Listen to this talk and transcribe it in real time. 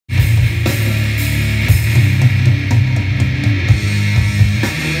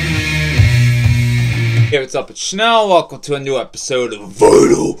Hey, what's up? It's Chanel. Welcome to a new episode of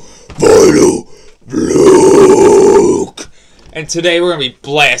Vital Bloke. And today we're going to be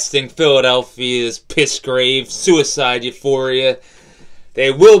blasting Philadelphia's Pissgrave-Suicide Euphoria.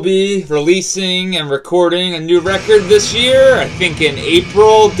 They will be releasing and recording a new record this year. I think in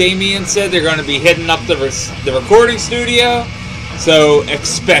April, Damien said they're going to be hitting up the recording studio. So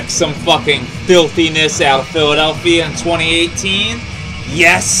expect some fucking filthiness out of Philadelphia in 2018.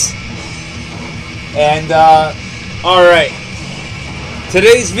 Yes! And, alright.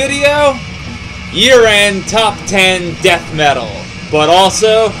 Today's video, year-end top 10 death metal. But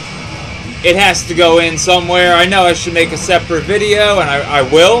also, it has to go in somewhere. I know I should make a separate video, and I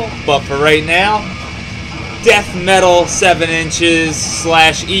will, but for right now, death metal 7 inches /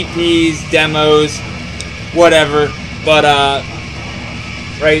 EPs, demos, whatever. But,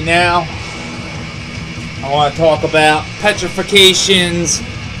 right now, I want to talk about Petrification's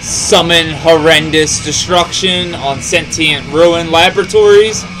Summon Horrendous Destruction on Sentient Ruin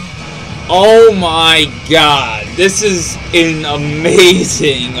Laboratories. Oh my god, this is an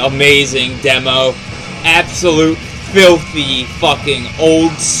amazing, amazing demo. Absolute filthy fucking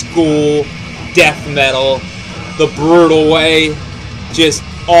old school death metal, the brutal way. Just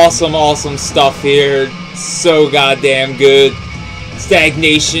awesome, awesome stuff here. So goddamn good.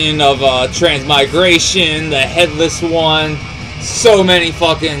 Stagnation of Transmigration, the Headless One. So many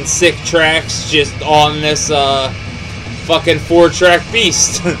fucking sick tracks just on this fucking 4-track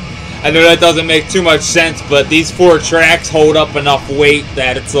beast. I know that doesn't make too much sense, but these 4 tracks hold up enough weight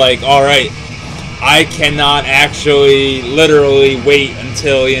that it's like, alright, I cannot actually literally wait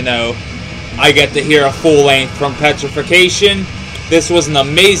until, you know, I get to hear a full length from Petrification. This was an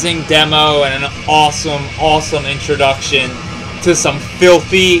amazing demo and an awesome, awesome introduction to some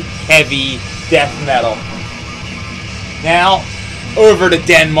filthy, heavy death metal. Now, over to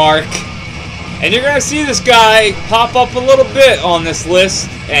Denmark, and you're going to see this guy pop up a little bit on this list,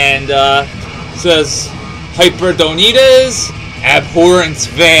 and says Hyperdonitas Abhorrence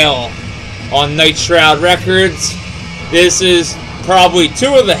Veil on Night Shroud Records. This is probably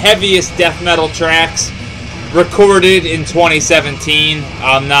 2 of the heaviest death metal tracks recorded in 2017.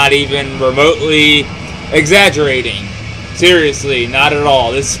 I'm not even remotely exaggerating. Seriously, not at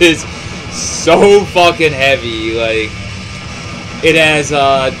all. This is so fucking heavy. Like, it has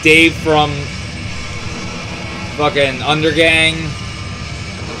Dave from fucking Undergang,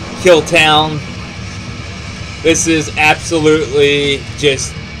 Killtown. This is absolutely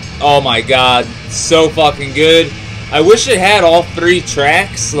just, oh my god, so fucking good. I wish it had all 3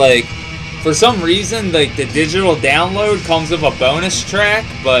 tracks. Like, for some reason, like, the digital download comes with a bonus track,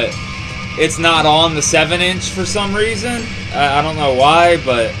 but it's not on the 7-inch for some reason. I don't know why,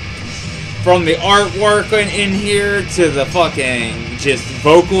 but from the artwork in here to the fucking just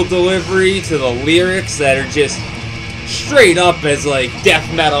vocal delivery to the lyrics that are just straight up as like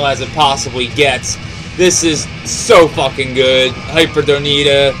death metal as it possibly gets. This is so fucking good.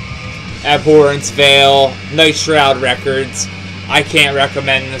 Hyperdonita, Abhorrence Veil, Night Shroud Records. I can't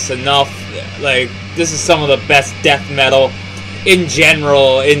recommend this enough. Like, this is some of the best death metal in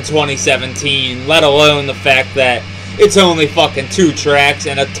general in 2017, let alone the fact that it's only fucking 2 tracks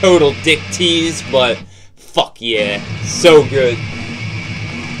and a total dick tease, but fuck yeah, so good.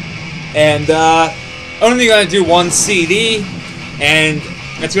 And only gonna do 1 CD, and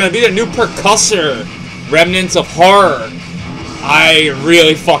it's gonna be the new Percussor, Remnants of Horror. I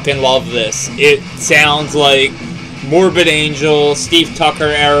really fucking love this. It sounds like Morbid Angel, Steve Tucker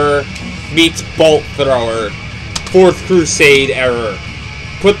era meets Bolt Thrower, 4th Crusade era.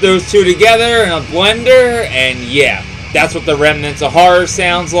 Put those 2 together in a blender, and yeah, that's what the Remnants of Horror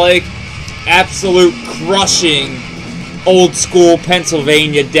sounds like. Absolute crushing old school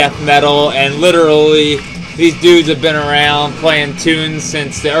Pennsylvania death metal, and literally these dudes have been around playing tunes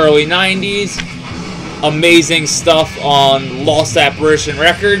since the early 90s. Amazing stuff on Lost Apparition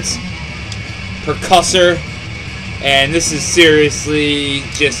Records, Percussor, and this is seriously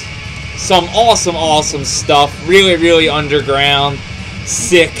just some awesome, awesome stuff. Really, really underground,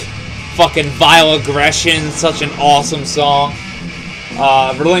 sick, fucking Vile Aggression, such an awesome song.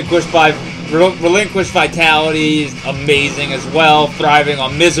 Relinquished Vitality is amazing as well. Thriving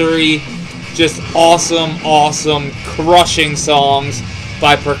on Misery, just awesome, awesome, crushing songs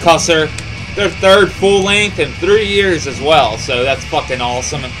by Percussor. Their 3rd full length in 3 years as well, so that's fucking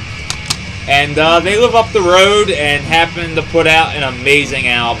awesome. And they live up the road and happen to put out an amazing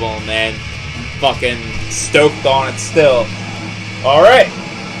album, and fucking stoked on it still. Alright.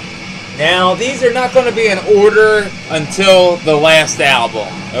 Now, these are not going to be in order until the last album,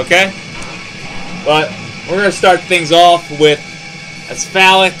 okay? But we're going to start things off with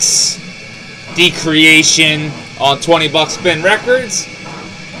Asphalix Decreation on 20 Buck Spin Records.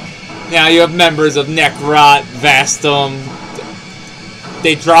 Now you have members of Necrot, Vastum.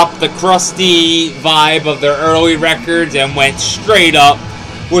 They dropped the crusty vibe of their early records and went straight up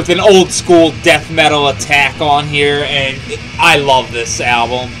with an old school death metal attack on here, and I love this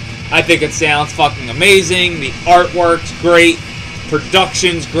album. I think it sounds fucking amazing. The artwork's great.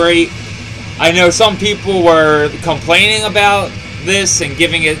 Production's great. I know some people were complaining about this and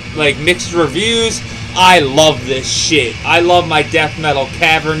giving it like mixed reviews. I love this shit. I love my death metal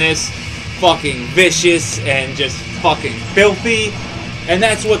cavernous, fucking vicious, and just fucking filthy. And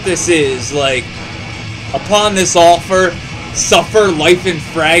that's what this is. Like, upon this offer, Suffer Life in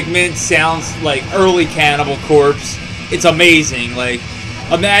Fragments sounds like early Cannibal Corpse. It's amazing. Like,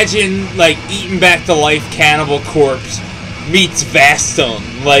 imagine like Eaten Back to Life Cannibal Corpse meets Vastum.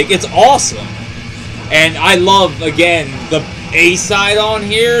 Like, it's awesome. And I love, again, the A-side on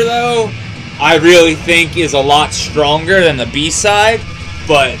here, though, I really think is a lot stronger than the B-side.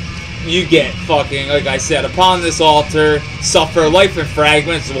 But you get fucking, like I said, Upon This Altar, Suffer Life in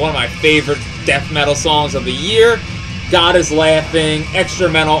Fragments is one of my favorite death metal songs of the year. God is Laughing,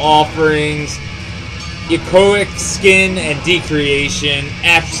 Extramental Offerings, Echoic Skin, and Decreation.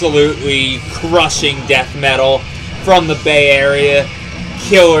 Absolutely crushing death metal from the Bay Area.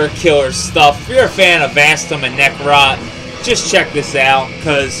 Killer, killer stuff. If you're a fan of Vastum and Necrot, just check this out,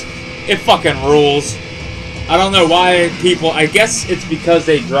 because it fucking rules. I don't know why people... I guess it's because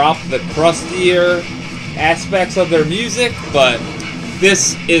they dropped the crustier aspects of their music, but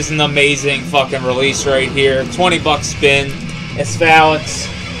this is an amazing fucking release right here. 20 Buck Spin, Asphalix,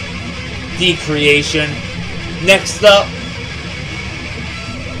 Decreation. Next up,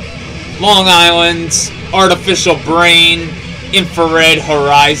 Long Island's Artificial Brain, Infrared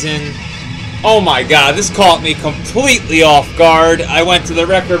Horizon. Oh my god, this caught me completely off guard. I went to the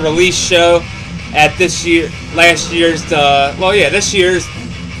record release show at this year's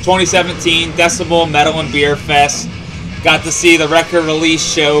 2017 Decibel Metal and Beer Fest. Got to see the record release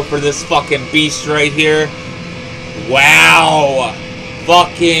show for this fucking beast right here. Wow.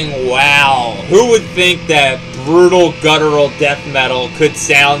 Fucking wow. Who would think that brutal, guttural death metal could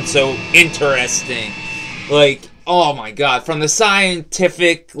sound so interesting? Like, oh my god. From the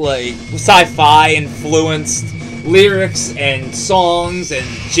scientific, like, sci-fi influenced lyrics and songs and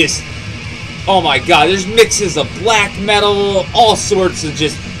just... oh my god, there's mixes of black metal, all sorts of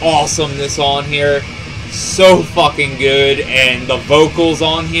just awesomeness on here. So fucking good, and the vocals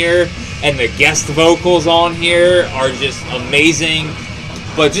on here, and the guest vocals on here are just amazing.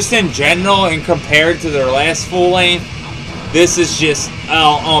 But just in general, and compared to their last full length, this is just,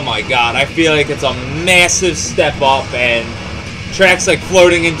 oh my god, I feel like it's a massive step up, and tracks like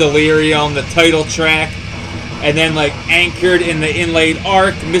Floating in Delirium, the title track, and then like Anchored in the Inlaid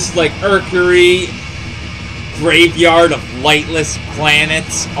Arc, Mist Like Mercury, Graveyard of Lightless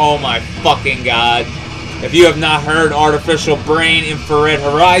Planets. Oh my fucking god. If you have not heard Artificial Brain, Infrared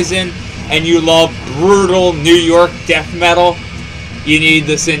Horizon, and you love brutal New York death metal, you need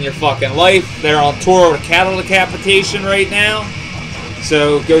this in your fucking life. They're on tour with Cattle Decapitation right now,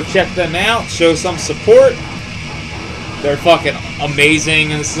 so go check them out, show some support. They're fucking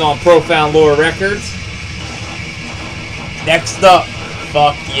amazing, and this is on Profound Lore Records. Next up,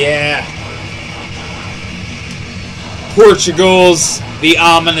 fuck yeah, Portugal's The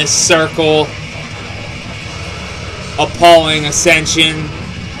Ominous Circle, Appalling Ascension,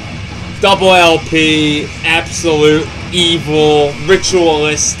 double LP, absolute evil,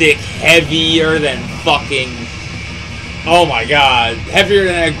 ritualistic, heavier than fucking, oh my god, heavier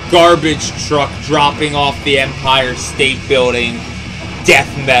than a garbage truck dropping off the Empire State Building,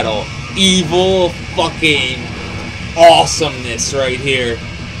 death metal, evil fucking awesomeness right here.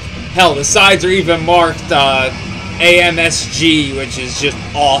 Hell, the sides are even marked AMSG, which is just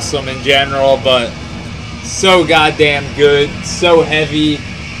awesome in general, but so goddamn good, so heavy,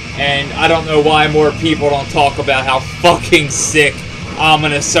 and I don't know why more people don't talk about how fucking sick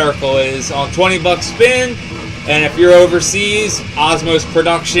Ominous Circle is on 20 Buck Spin. And if you're overseas, Osmos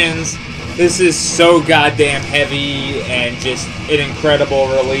Productions, this is so goddamn heavy and just an incredible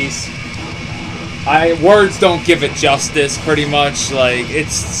release. Words don't give it justice, pretty much. Like,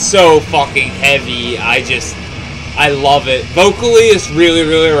 it's so fucking heavy. I love it. Vocally, this really,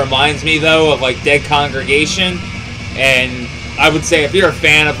 really reminds me, though, of, like, Dead Congregation. And I would say if you're a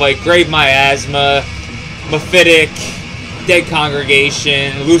fan of, like, Grave Miasma, Mephitic, Dead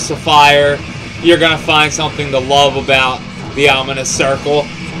Congregation, Lucifer, you're gonna find something to love about the Ominous Circle.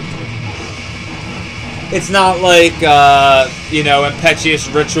 It's not like, you know, Impetuous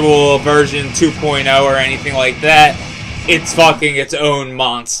Ritual version 2.0 or anything like that. it's fucking its own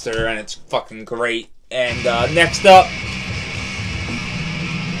monster, and it's fucking great. And next up,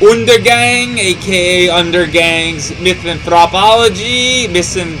 Undergang, aka Undergang's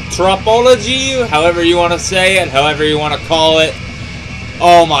Misanthropology, however you want to say it, however you want to call it.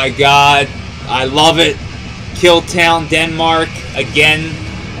 Oh my god, I love it. Killtown, Denmark, again.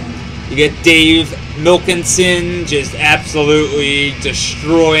 You get Dave Milkinson just absolutely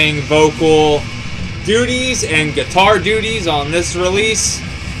destroying vocal duties and guitar duties on this release.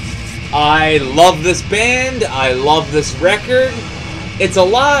 I love this band. I love this record. It's a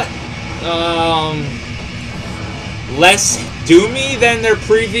lot less doomy than their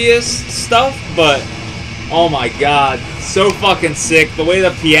previous stuff, but oh my god, so fucking sick. The way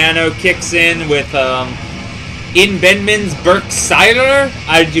the piano kicks in with In Benmans Berksider.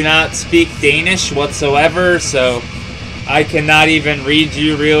 I do not speak Danish whatsoever, so I cannot even read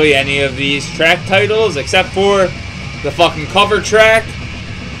you really any of these track titles except for the fucking cover track,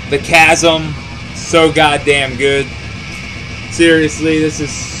 The Chasm. So goddamn good. Seriously, this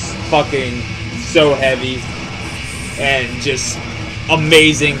is fucking so heavy and just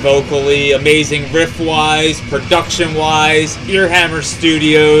amazing vocally, amazing riff-wise, production-wise. Earhammer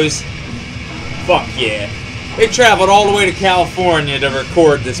Studios. Fuck yeah. They traveled all the way to California to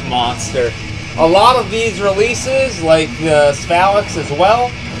record this monster. A lot of these releases, like Sphalix as well,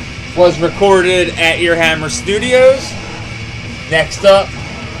 was recorded at Earhammer Studios. Next up,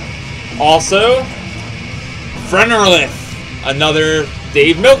 also, Frenerlith, another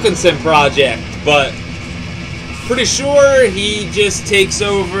Dave Milkinson project, but pretty sure he just takes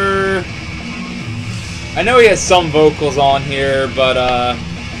over. I know he has some vocals on here, but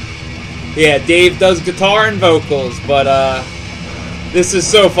yeah, Dave does guitar and vocals, but this is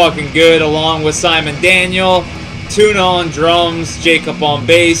so fucking good, along with Simon Daniel, Tuna on drums, Jacob on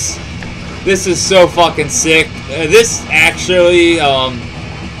bass. This is so fucking sick. This actually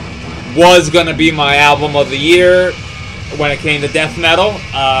was gonna be my album of the year when it came to death metal.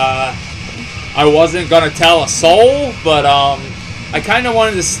 I wasn't gonna tell a soul, but I kind of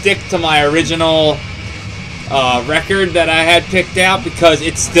wanted to stick to my original record that I had picked out because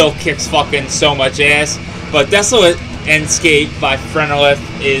it still kicks fucking so much ass. But Desolate Endscape by Frenerlith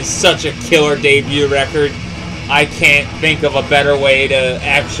is such a killer debut record. I can't think of a better way to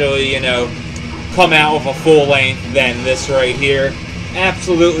actually, you know, come out with a full length than this right here.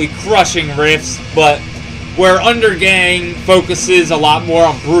 Absolutely crushing riffs, but where Undergang focuses a lot more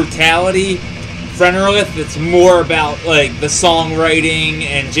on brutality, Frenerlith, it's more about like the songwriting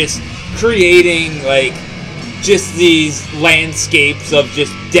and just creating like just these landscapes of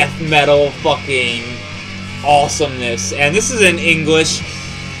just death metal fucking awesomeness. And this is in English.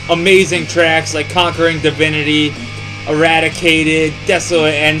 Amazing tracks like Conquering Divinity, Eradicated,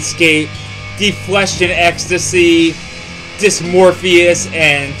 Desolate Endscape, Defleshed in Ecstasy, Dysmorpheus,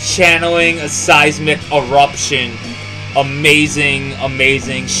 and Channeling a Seismic Eruption. Amazing,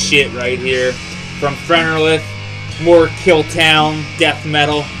 amazing shit right here from Frenerlith. More Killtown death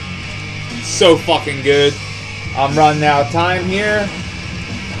metal. So fucking good. I'm running out of time here.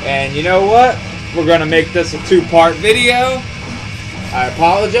 And you know what? We're going to make this a 2-part video. I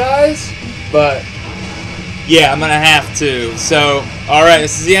apologize, but yeah, I'm going to have to. So, alright,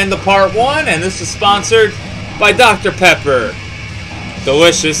 this is the end of part 1, and this is sponsored by Dr. Pepper.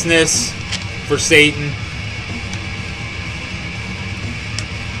 Deliciousness for Satan.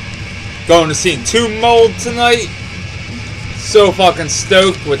 Going to see Tomb Mold tonight. So fucking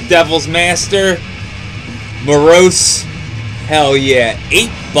stoked with Devil's Master. Morose. Hell yeah.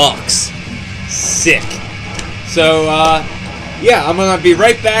 $8. Sick. So, yeah, I'm going to be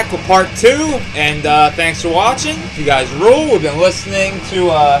right back with part 2. And thanks for watching. You guys rule. We've been listening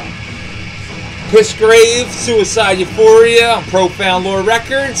to Pissgrave-Suicide Euphoria on Profound Lore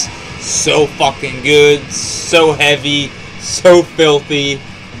Records. So fucking good. So heavy. So filthy.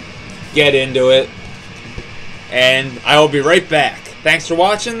 Get into it. And I will be right back. Thanks for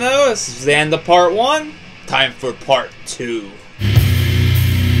watching, though. This is the end of part 1. Time for part 2.